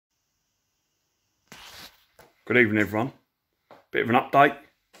Good evening, everyone. Bit of an update.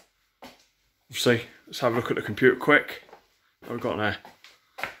 Obviously, let's have a look at the computer quick. What we've got there?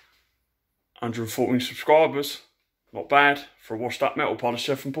 114 subscribers. Not bad for a washed up metal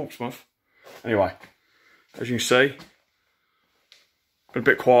polisher from Portsmouth. Anyway, as you can see, been a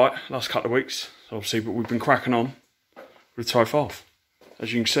bit quiet last couple of weeks, obviously, but we've been cracking on with the Type 5.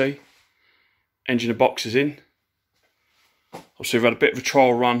 As you can see, engine and box is in. Obviously, we've had a bit of a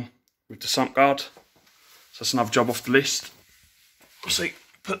trial run with the sump guard. So that's another job off the list. Obviously,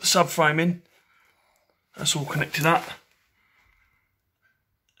 put the subframe in. That's all connected up.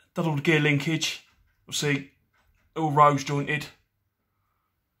 Done all the gear linkage. Obviously, all rose jointed.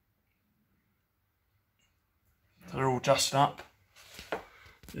 They're all adjusted up.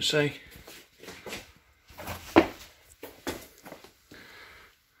 You see.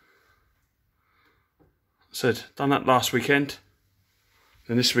 Said, done that last weekend.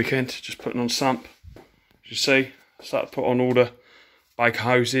 Then this weekend, just putting on sump. As you see, start to put on all the baker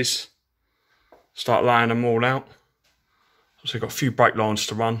hoses. Start laying them all out. Obviously got a few brake lines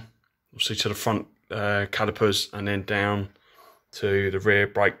to run. Obviously to the front calipers and then down to the rear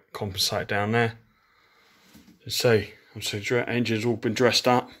brake compensator down there. You see, obviously the engine's all been dressed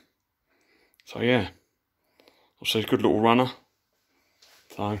up. So yeah, obviously a good little runner.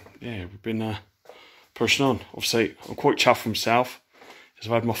 So yeah, we've been pushing on. Obviously, I'm quite chuffed with myself, as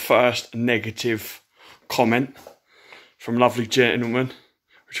I've had my first negative comment from a lovely gentleman,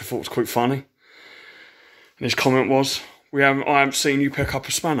 which I thought was quite funny. And his comment was, I haven't seen you pick up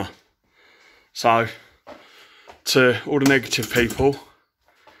a spanner. So, to all the negative people,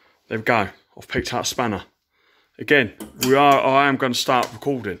 there we go. I've picked up a spanner. Again, I am going to start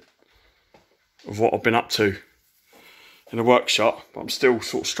recording of what I've been up to in the workshop, but I'm still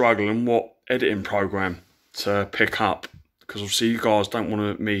sort of struggling what editing program to pick up, because obviously you guys don't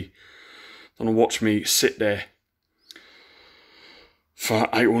want to watch me sit there for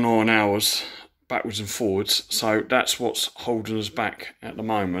 8 or 9 hours backwards and forwards. So that's what's holding us back at the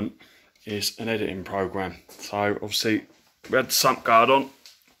moment, is an editing program. So obviously we had the sump guard on,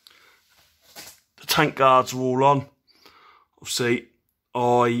 the tank guards are all on. Obviously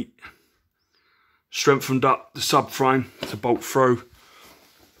I strengthened up the subframe to bolt through.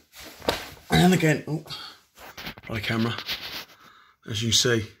 And again, oh, bloody camera. As you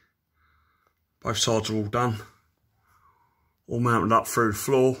see, both sides are all done. All mounted up through the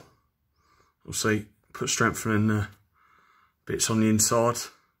floor. Obviously, put strengthening bits on the inside.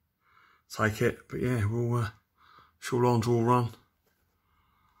 Take it, but yeah, we'll shore lines will all run.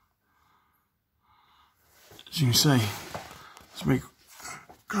 As you can see, it's me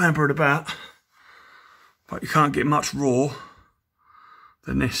clambering about, but you can't get much raw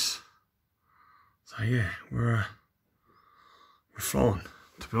than this. So yeah, we're flying,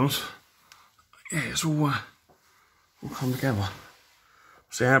 to be honest. Yeah, it's all come together.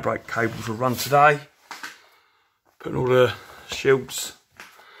 See, our brake cables will run today. Putting all the shields,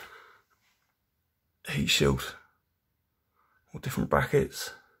 heat shield, all different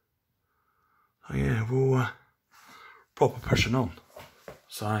brackets. So yeah, we're proper pushing on.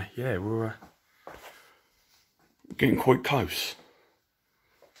 So yeah, we're getting quite close.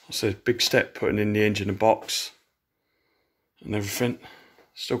 It's a big step putting in the engine and box and everything.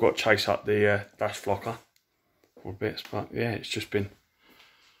 Still got to chase up the dash flocker for bits, but yeah, it's just been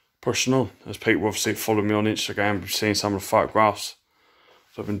pushing on. As people obviously follow me on Instagram, we've seen some of the photographs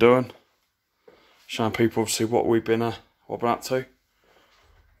that I've been doing, showing people obviously what we've been up to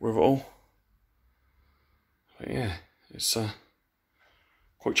with it all. But yeah, it's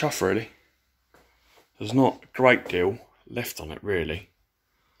quite chuffed really. There's not a great deal left on it really.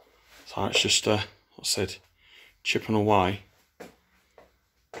 So it's just, like I said, chipping away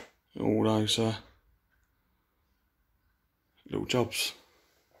all those little jobs.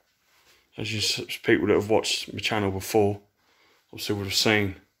 As people that have watched my channel before, obviously would have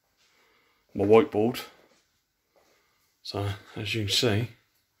seen my whiteboard. So as you can see,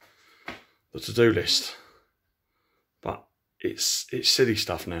 the to-do list. But it's silly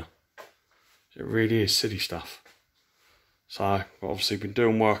stuff now. It really is silly stuff. So I've obviously been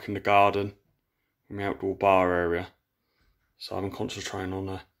doing work in the garden, in the outdoor bar area. So I've been concentrating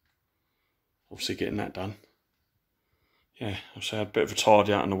on obviously getting that done. Yeah, obviously I had a bit of a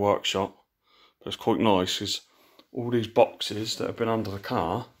tidy out in the workshop, but it's quite nice because all these boxes that have been under the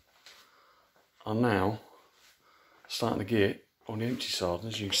car are now starting to get on the empty side. And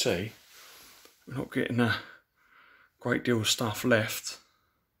as you can see, we're not getting a great deal of stuff left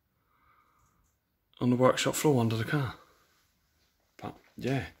on the workshop floor under the car. But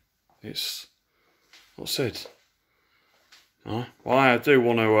yeah, it's not said. No, well, I do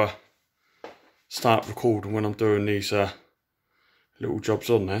want to start recording when I'm doing these little jobs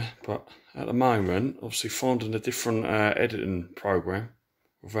on there. But at the moment, obviously finding a different editing program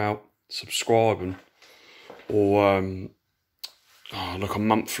without subscribing or like a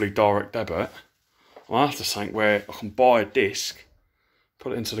monthly direct debit, I have to think where I can buy a disc,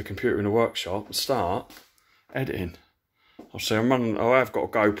 put it into the computer in the workshop and start editing. Obviously I have got a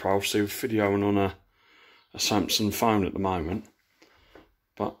GoPro, obviously videoing on a Samsung phone at the moment.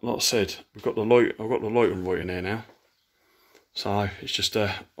 But like I said, I've got the lighting right in there now. So it's just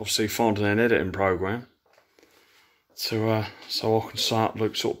obviously finding an editing program to so I can start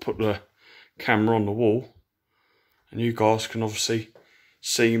sort of put the camera on the wall, and you guys can obviously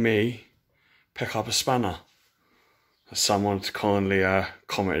see me pick up a spanner. As someone kindly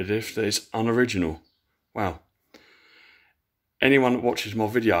commented if that it's unoriginal. Well, anyone that watches my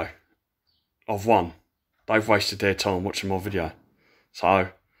video, I've won. They've wasted their time watching my video. So,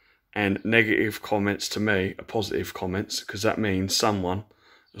 and negative comments to me are positive comments, because that means someone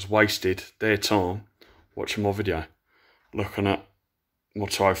has wasted their time watching my video, looking at my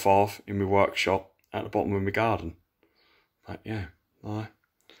 205 in my workshop at the bottom of my garden. But yeah, I'll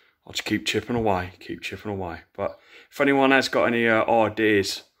just keep chipping away. But if anyone has got any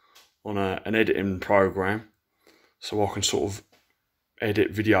ideas on an editing program, so I can sort of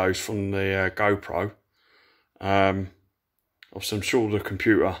edit videos from the GoPro, obviously I'm sure the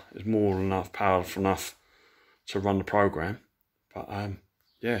computer is more than enough, powerful enough to run the program. But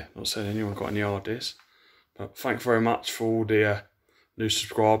yeah, not saying anyone got any ideas. But thank you very much for all the new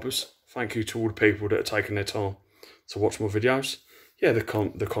subscribers. Thank you to all the people that are taking their time to watch my videos. Yeah, the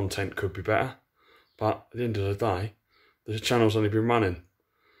content could be better, but at the end of the day, the channel's only been running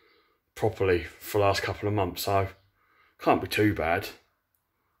properly for the last couple of months, so can't be too bad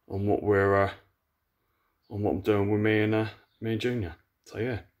on what I'm doing with me and Junior. So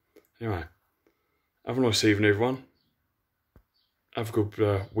yeah, anyway, have a nice evening, everyone. Have a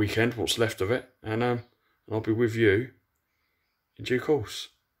good weekend, what's left of it, and I'll be with you in due course.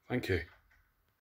 Thank you.